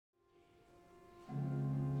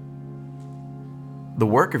The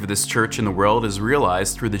work of this church in the world is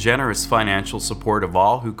realized through the generous financial support of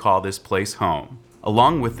all who call this place home.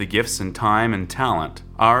 Along with the gifts and time and talent,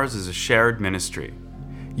 ours is a shared ministry.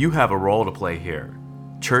 You have a role to play here.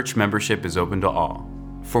 Church membership is open to all.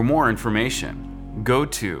 For more information, go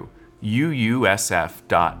to uusf.org.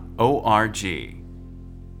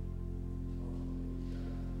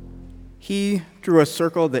 He drew a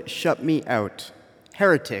circle that shut me out,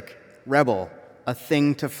 heretic, rebel, a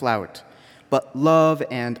thing to flout. But love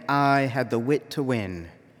and I had the wit to win.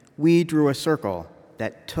 We drew a circle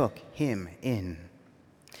that took him in.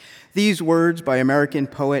 These words by American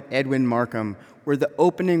poet Edwin Markham were the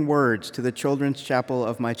opening words to the children's chapel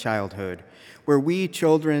of my childhood, where we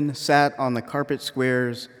children sat on the carpet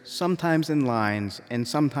squares, sometimes in lines and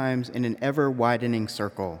sometimes in an ever-widening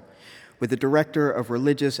circle, with the director of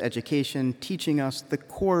religious education teaching us the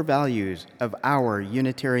core values of our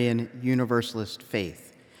Unitarian Universalist faith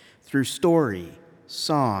through story,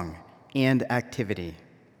 song, and activity.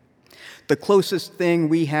 The closest thing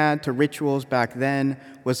we had to rituals back then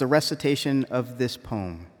was the recitation of this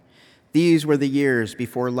poem. These were the years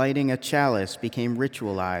before lighting a chalice became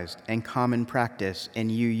ritualized and common practice in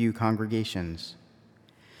UU congregations.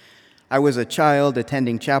 I was a child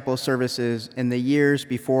attending chapel services in the years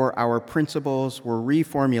before our principles were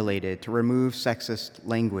reformulated to remove sexist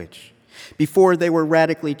language, before they were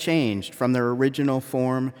radically changed from their original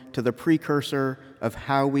form to the precursor of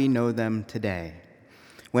how we know them today,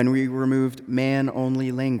 when we removed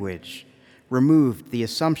man-only language, removed the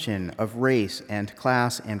assumption of race and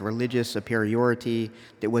class and religious superiority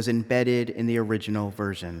that was embedded in the original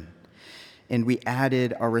version, and we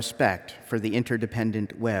added our respect for the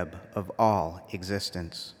interdependent web of all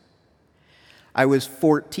existence. I was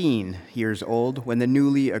 14 years old when the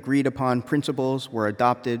newly agreed-upon principles were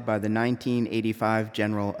adopted by the 1985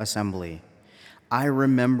 General Assembly. I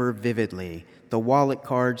remember vividly the wallet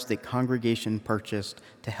cards that congregation purchased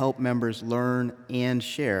to help members learn and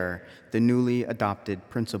share the newly adopted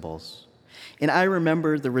principles. And I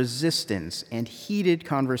remember the resistance and heated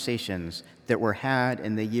conversations that were had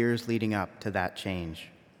in the years leading up to that change.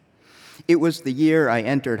 It was the year I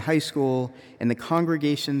entered high school in the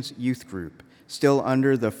congregation's youth group, still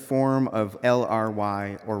under the form of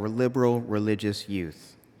LRY, or Liberal Religious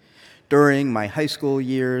Youth. During my high school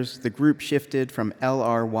years, the group shifted from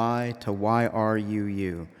LRY to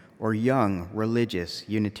YRUU, or Young Religious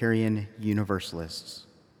Unitarian Universalists.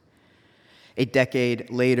 A decade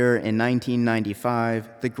later, in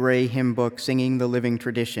 1995, the gray hymn book Singing the Living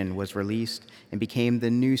Tradition was released and became the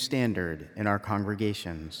new standard in our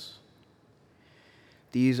congregations.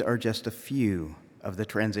 These are just a few of the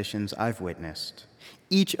transitions I've witnessed.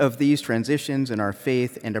 Each of these transitions in our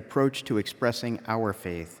faith and approach to expressing our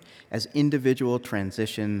faith as individual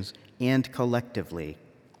transitions and collectively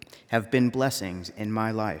have been blessings in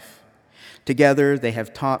my life. Together, they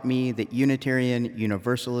have taught me that Unitarian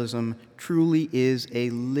Universalism truly is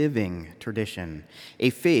a living tradition,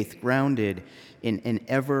 a faith grounded in an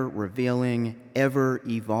ever-revealing,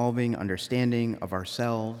 ever-evolving understanding of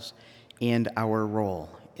ourselves and our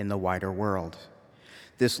role in the wider world.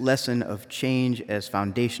 This lesson of change as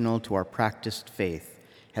foundational to our practiced faith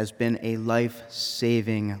has been a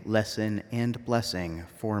life-saving lesson and blessing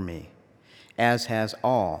for me, as has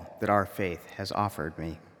all that our faith has offered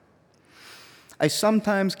me. I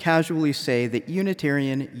sometimes casually say that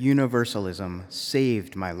Unitarian Universalism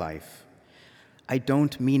saved my life. I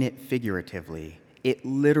don't mean it figuratively. It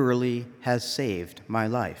literally has saved my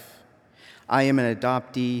life. I am an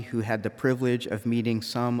adoptee who had the privilege of meeting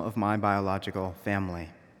some of my biological family.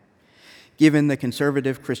 Given the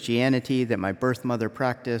conservative Christianity that my birth mother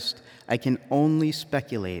practiced, I can only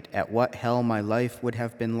speculate at what hell my life would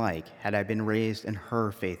have been like had I been raised in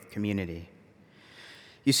her faith community.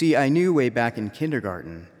 You see, I knew way back in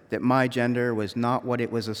kindergarten that my gender was not what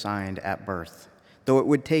it was assigned at birth, though it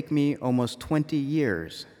would take me almost 20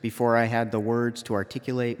 years before I had the words to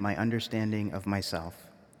articulate my understanding of myself.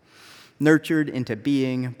 Nurtured into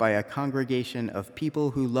being by a congregation of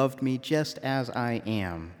people who loved me just as I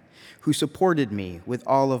am, who supported me with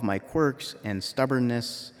all of my quirks and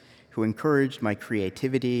stubbornness, who encouraged my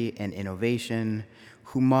creativity and innovation,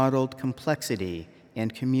 who modeled complexity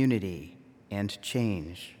and community and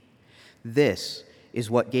change. This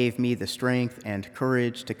is what gave me the strength and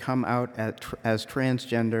courage to come out as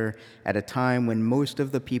transgender at a time when most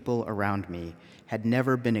of the people around me had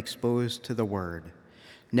never been exposed to the word,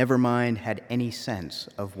 never mind had any sense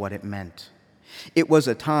of what it meant. It was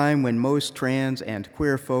a time when most trans and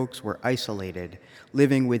queer folks were isolated,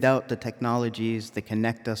 living without the technologies that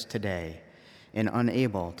connect us today, and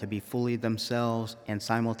unable to be fully themselves and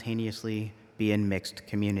simultaneously be in mixed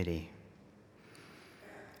community.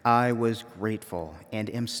 I was grateful and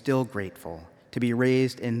am still grateful to be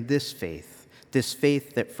raised in this faith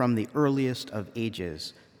that from the earliest of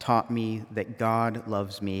ages taught me that God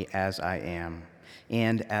loves me as I am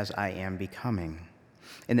and as I am becoming,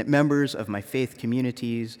 and that members of my faith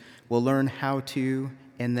communities will learn how to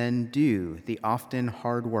and then do the often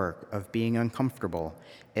hard work of being uncomfortable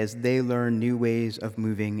as they learn new ways of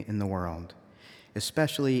moving in the world,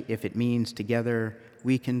 especially if it means together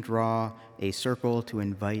we can draw a circle to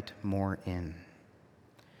invite more in.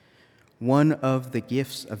 One of the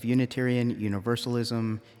gifts of Unitarian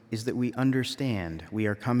Universalism is that we understand we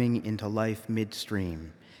are coming into life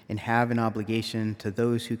midstream and have an obligation to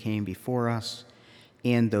those who came before us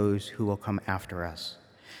and those who will come after us,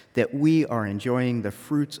 that we are enjoying the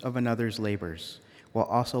fruits of another's labors while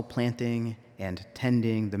also planting and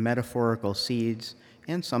tending the metaphorical seeds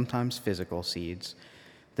and sometimes physical seeds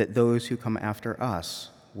that those who come after us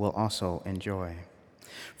will also enjoy.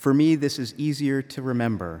 For me, this is easier to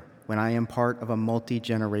remember when I am part of a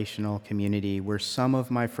multi-generational community where some of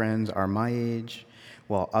my friends are my age,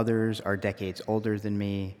 while others are decades older than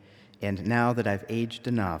me, and now that I've aged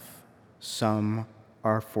enough, some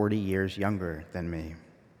are 40 years younger than me,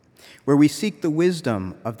 where we seek the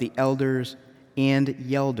wisdom of the elders and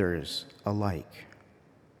yelders alike.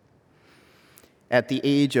 At the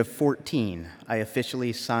age of 14, I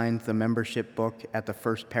officially signed the membership book at the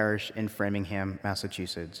First Parish in Framingham,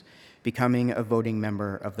 Massachusetts, becoming a voting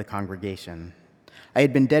member of the congregation. I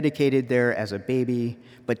had been dedicated there as a baby,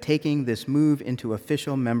 but taking this move into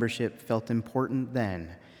official membership felt important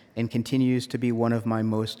then and continues to be one of my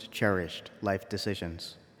most cherished life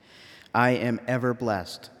decisions. I am ever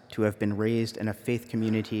blessed to have been raised in a faith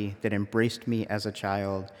community that embraced me as a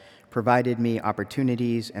child, provided me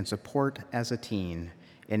opportunities and support as a teen,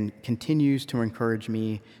 and continues to encourage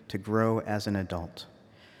me to grow as an adult.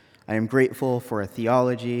 I am grateful for a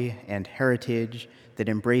theology and heritage that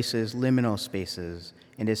embraces liminal spaces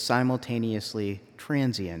and is simultaneously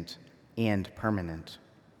transient and permanent.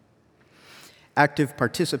 Active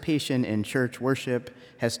participation in church worship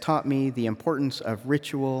has taught me the importance of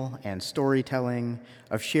ritual and storytelling,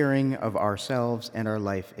 of sharing of ourselves and our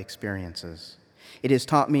life experiences. It has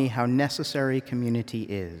taught me how necessary community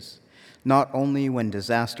is, not only when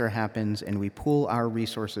disaster happens and we pool our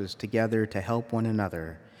resources together to help one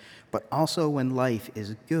another, but also when life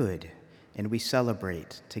is good and we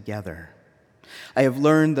celebrate together. I have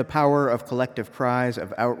learned the power of collective cries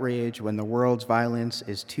of outrage when the world's violence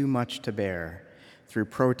is too much to bear, through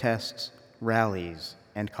protests, rallies,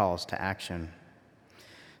 and calls to action.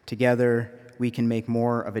 Together, we can make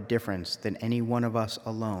more of a difference than any one of us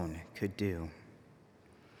alone could do.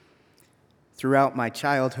 Throughout my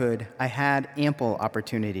childhood, I had ample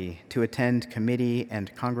opportunity to attend committee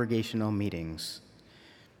and congregational meetings,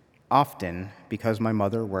 often because my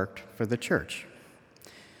mother worked for the church.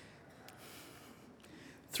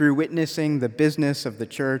 Through witnessing the business of the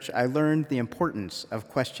church, I learned the importance of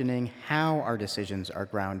questioning how our decisions are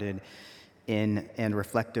grounded in and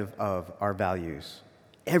reflective of our values.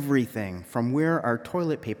 Everything from where our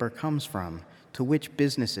toilet paper comes from to which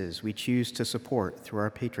businesses we choose to support through our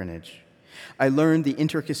patronage. I learned the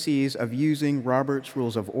intricacies of using Robert's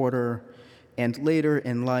Rules of Order, and later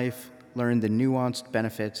in life learned the nuanced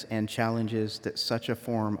benefits and challenges that such a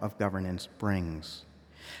form of governance brings.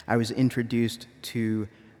 I was introduced to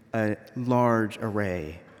a large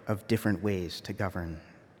array of different ways to govern.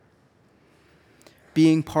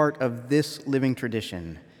 Being part of this living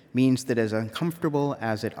tradition means that as uncomfortable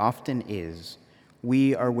as it often is,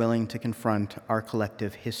 we are willing to confront our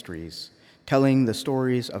collective histories, telling the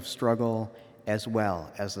stories of struggle as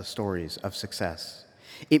well as the stories of success.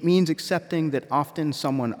 It means accepting that often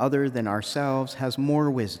someone other than ourselves has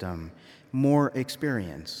more wisdom, more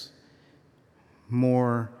experience,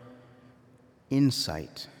 more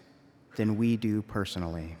insight than we do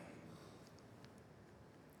personally.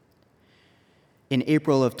 In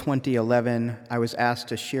April of 2011, I was asked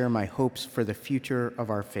to share my hopes for the future of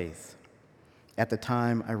our faith. At the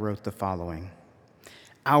time, I wrote the following: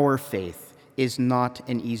 "Our faith is not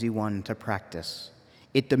an easy one to practice.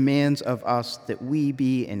 It demands of us that we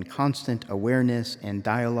be in constant awareness and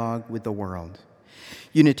dialogue with the world.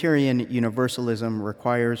 Unitarian Universalism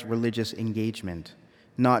requires religious engagement,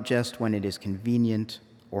 not just when it is convenient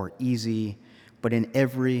or easy, but in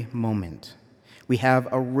every moment. We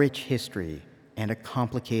have a rich history and a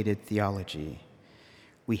complicated theology.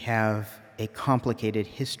 We have a complicated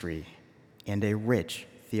history and a rich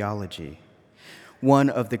theology. One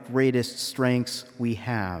of the greatest strengths we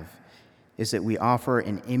have is that we offer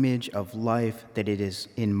an image of life that it is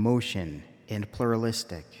in motion and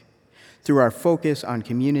pluralistic. Through our focus on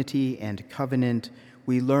community and covenant,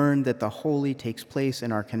 we learn that the holy takes place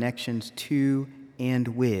in our connections to and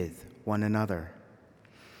with one another.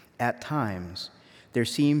 At times, there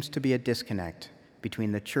seems to be a disconnect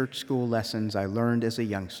between the church school lessons I learned as a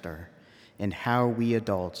youngster and how we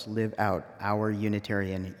adults live out our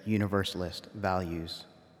Unitarian Universalist values.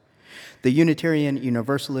 The Unitarian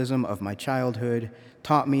Universalism of my childhood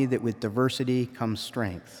taught me that with diversity comes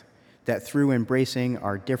strength, that through embracing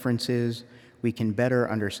our differences, we can better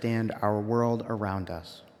understand our world around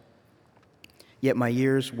us. Yet my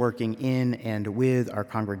years working in and with our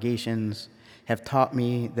congregations have taught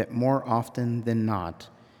me that more often than not,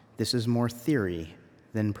 this is more theory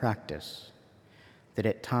than practice, that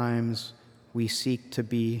at times we seek to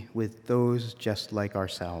be with those just like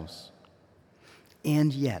ourselves.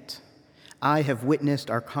 And yet, I have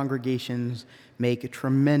witnessed our congregations make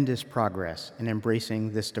tremendous progress in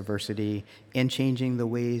embracing this diversity and changing the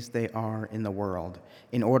ways they are in the world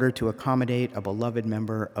in order to accommodate a beloved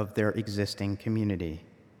member of their existing community.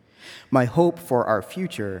 My hope for our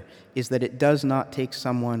future is that it does not take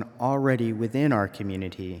someone already within our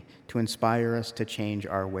community to inspire us to change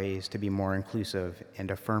our ways to be more inclusive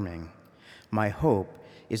and affirming. My hope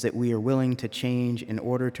is that we are willing to change in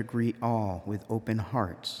order to greet all with open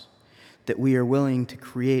hearts, that we are willing to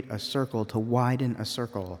create a circle, to widen a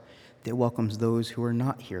circle that welcomes those who are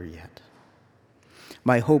not here yet.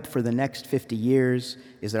 My hope for the next 50 years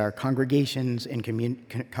is that our congregations and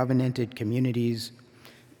covenanted communities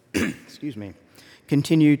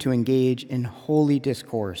continue to engage in holy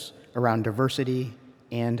discourse around diversity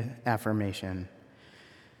and affirmation.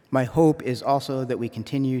 My hope is also that we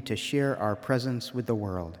continue to share our presence with the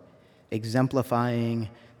world, exemplifying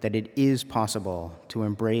that it is possible to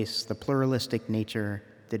embrace the pluralistic nature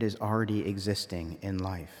that is already existing in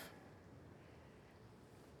life.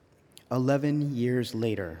 11 years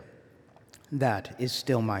later, that is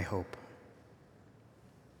still my hope.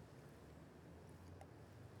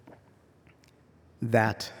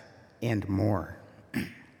 That and more.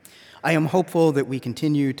 I am hopeful that we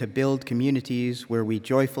continue to build communities where we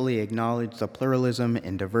joyfully acknowledge the pluralism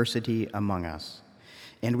and diversity among us,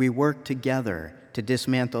 and we work together to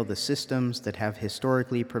dismantle the systems that have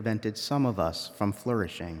historically prevented some of us from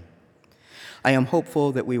flourishing. I am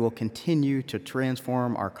hopeful that we will continue to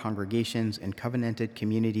transform our congregations and covenanted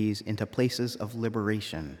communities into places of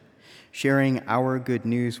liberation, sharing our good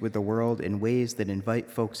news with the world in ways that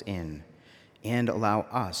invite folks in and allow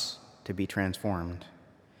us to be transformed,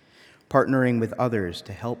 partnering with others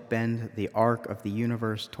to help bend the arc of the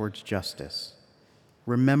universe towards justice,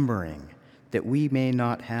 remembering that we may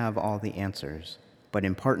not have all the answers, but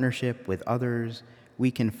in partnership with others,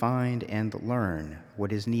 we can find and learn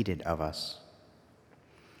what is needed of us.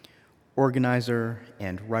 Organizer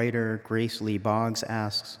and writer Grace Lee Boggs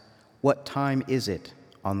asks, "What time is it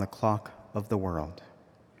on the clock of the world?"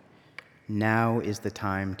 Now is the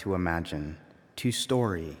time to imagine, to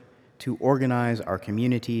story, to organize our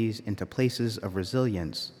communities into places of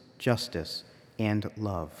resilience, justice, and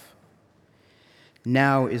love.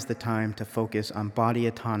 Now is the time to focus on body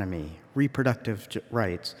autonomy, reproductive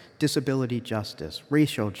rights, disability justice,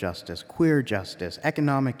 racial justice, queer justice,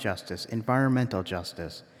 economic justice, environmental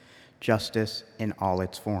justice, justice in all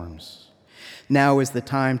its forms. Now is the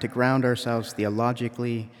time to ground ourselves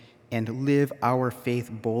theologically and live our faith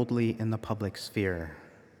boldly in the public sphere.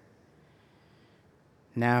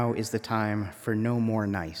 Now is the time for no more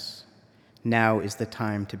nice. Now is the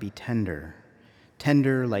time to be tender.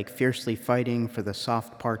 Tender like fiercely fighting for the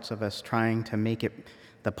soft parts of us, trying to make it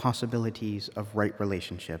the possibilities of right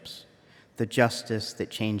relationships, the justice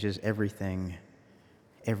that changes everything,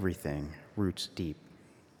 everything roots deep.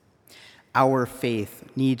 Our faith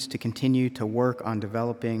needs to continue to work on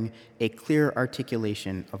developing a clear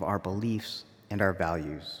articulation of our beliefs and our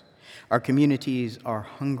values. Our communities are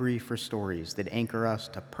hungry for stories that anchor us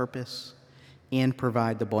to purpose and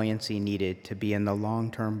provide the buoyancy needed to be in the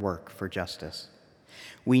long-term work for justice.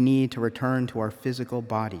 We need to return to our physical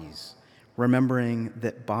bodies, remembering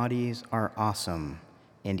that bodies are awesome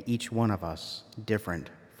and each one of us different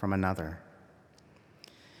from another.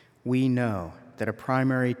 We know that a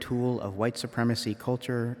primary tool of white supremacy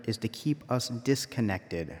culture is to keep us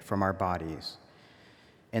disconnected from our bodies,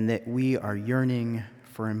 and that we are yearning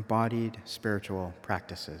for embodied spiritual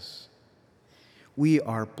practices. We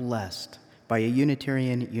are blessed by a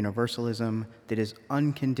Unitarian Universalism that is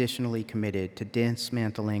unconditionally committed to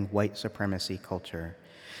dismantling white supremacy culture,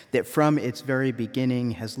 that from its very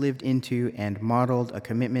beginning has lived into and modeled a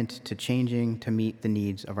commitment to changing to meet the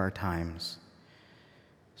needs of our times.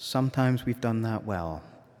 Sometimes we've done that well,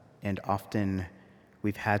 and often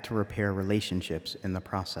we've had to repair relationships in the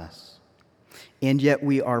process. And yet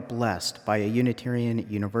we are blessed by a Unitarian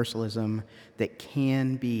Universalism that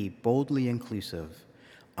can be boldly inclusive,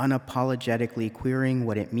 unapologetically queering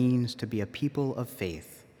what it means to be a people of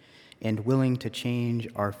faith, and willing to change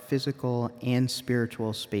our physical and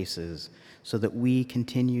spiritual spaces so that we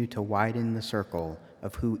continue to widen the circle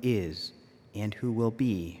of who is and who will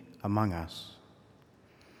be among us.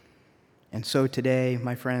 And so today,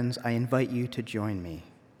 my friends, I invite you to join me,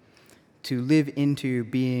 to live into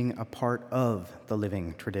being a part of the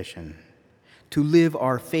living tradition, to live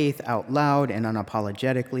our faith out loud and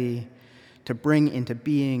unapologetically, to bring into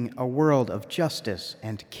being a world of justice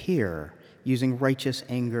and care using righteous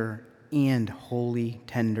anger and holy,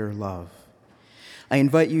 tender love. I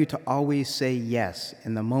invite you to always say yes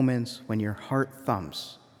in the moments when your heart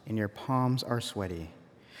thumps and your palms are sweaty,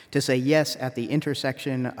 to say yes at the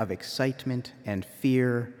intersection of excitement and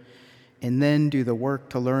fear, and then do the work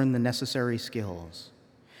to learn the necessary skills,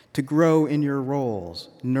 to grow in your roles,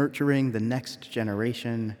 nurturing the next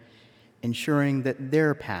generation, ensuring that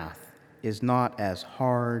their path is not as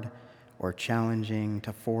hard or challenging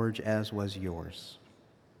to forge as was yours.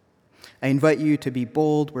 I invite you to be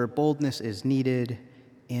bold where boldness is needed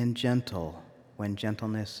and gentle when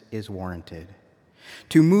gentleness is warranted,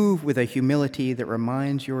 to move with a humility that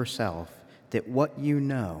reminds yourself that what you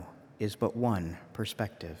know is but one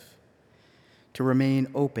perspective, to remain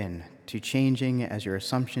open to changing as your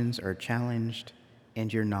assumptions are challenged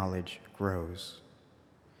and your knowledge grows.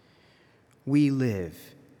 We live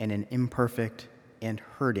in an imperfect and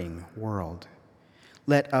hurting world.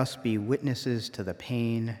 Let us be witnesses to the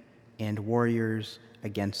pain and warriors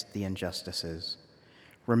against the injustices,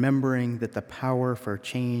 remembering that the power for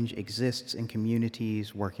change exists in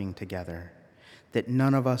communities working together, that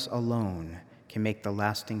none of us alone can make the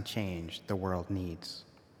lasting change the world needs.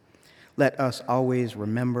 Let us always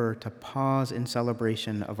remember to pause in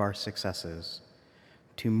celebration of our successes,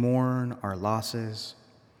 to mourn our losses,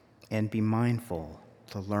 and be mindful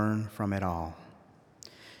to learn from it all.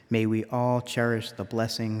 May we all cherish the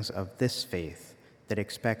blessings of this faith that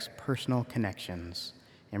expects personal connections,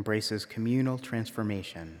 embraces communal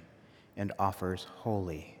transformation, and offers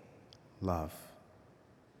holy love.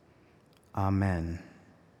 Amen.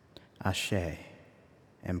 Ashe,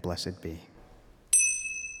 and blessed be.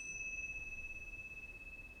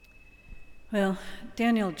 Well,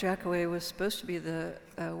 Daniel Jackaway was supposed to be the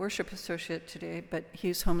worship associate today, but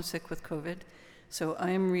he's homesick with COVID, so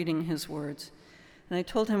I am reading his words. And I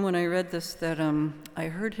told him when I read this that I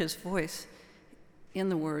heard his voice in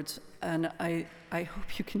the words, and I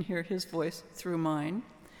hope you can hear his voice through mine.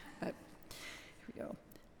 But here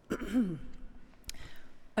we go.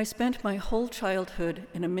 I spent my whole childhood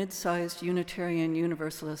in a mid-sized Unitarian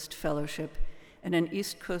Universalist fellowship in an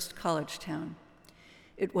East Coast college town.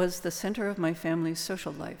 It was the center of my family's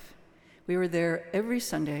social life. We were there every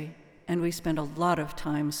Sunday, and we spent a lot of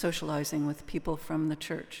time socializing with people from the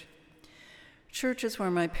church. Church is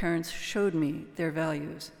where my parents showed me their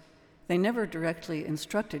values. They never directly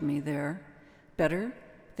instructed me there. Better,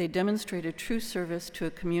 they demonstrated true service to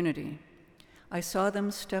a community. I saw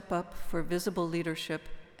them step up for visible leadership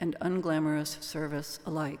and unglamorous service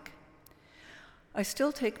alike. I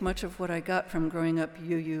still take much of what I got from growing up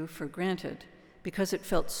UU for granted, because it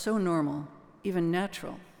felt so normal, even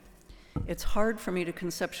natural. It's hard for me to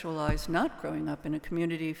conceptualize not growing up in a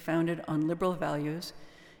community founded on liberal values,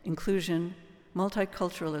 inclusion,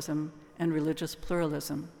 multiculturalism, and religious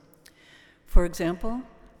pluralism. For example,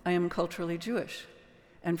 I am culturally Jewish,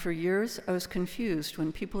 and for years I was confused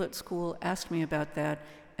when people at school asked me about that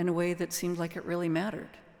in a way that seemed like it really mattered.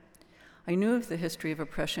 I knew of the history of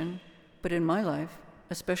oppression, but in my life,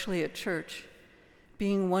 especially at church,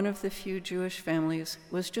 being one of the few Jewish families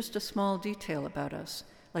was just a small detail about us,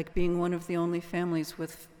 like being one of the only families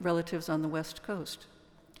with relatives on the West Coast.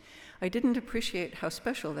 I didn't appreciate how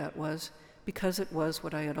special that was because it was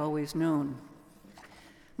what I had always known.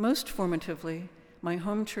 Most formatively, my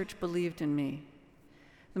home church believed in me.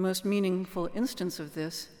 The most meaningful instance of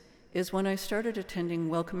this is when I started attending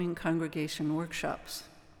Welcoming Congregation workshops.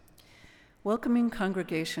 Welcoming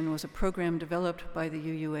Congregation was a program developed by the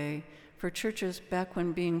UUA for churches back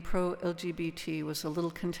when being pro-LGBT was a little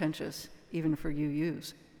contentious, even for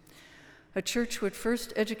UUs. A church would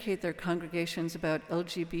first educate their congregations about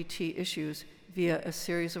LGBT issues via a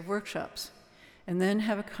series of workshops, and then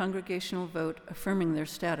have a congregational vote affirming their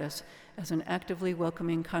status as an actively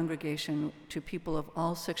welcoming congregation to people of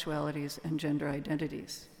all sexualities and gender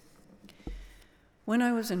identities. When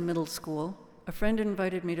I was in middle school, a friend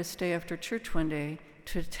invited me to stay after church one day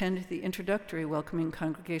to attend the introductory Welcoming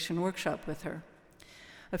Congregation workshop with her.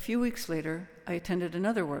 A few weeks later, I attended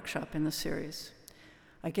another workshop in the series.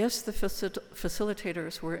 I guess the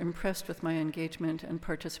facilitators were impressed with my engagement and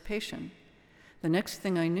participation. The next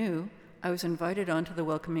thing I knew, I was invited onto the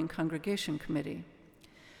Welcoming Congregation Committee.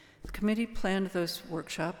 The committee planned those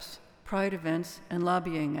workshops, pride events, and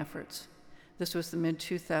lobbying efforts. This was the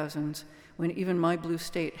mid-2000s, when even my blue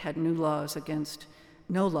state had no laws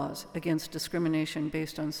against discrimination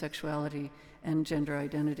based on sexuality and gender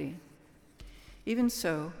identity. Even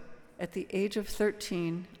so, at the age of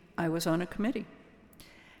 13, I was on a committee.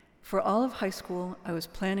 For all of high school, I was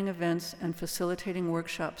planning events and facilitating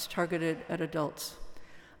workshops targeted at adults.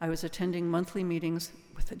 I was attending monthly meetings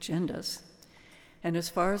with agendas. And as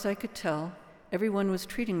far as I could tell, everyone was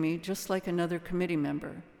treating me just like another committee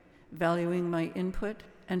member, valuing my input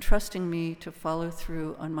and trusting me to follow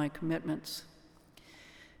through on my commitments.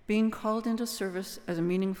 Being called into service as a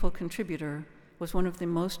meaningful contributor was one of the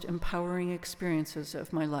most empowering experiences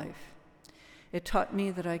of my life. It taught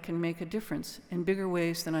me that I can make a difference in bigger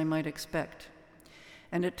ways than I might expect.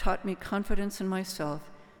 And it taught me confidence in myself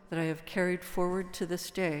that I have carried forward to this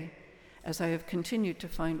day as I have continued to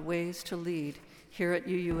find ways to lead here at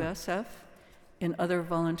UUSF, in other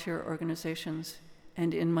volunteer organizations,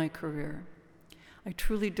 and in my career. I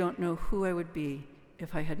truly don't know who I would be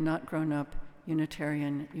if I had not grown up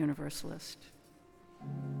Unitarian Universalist.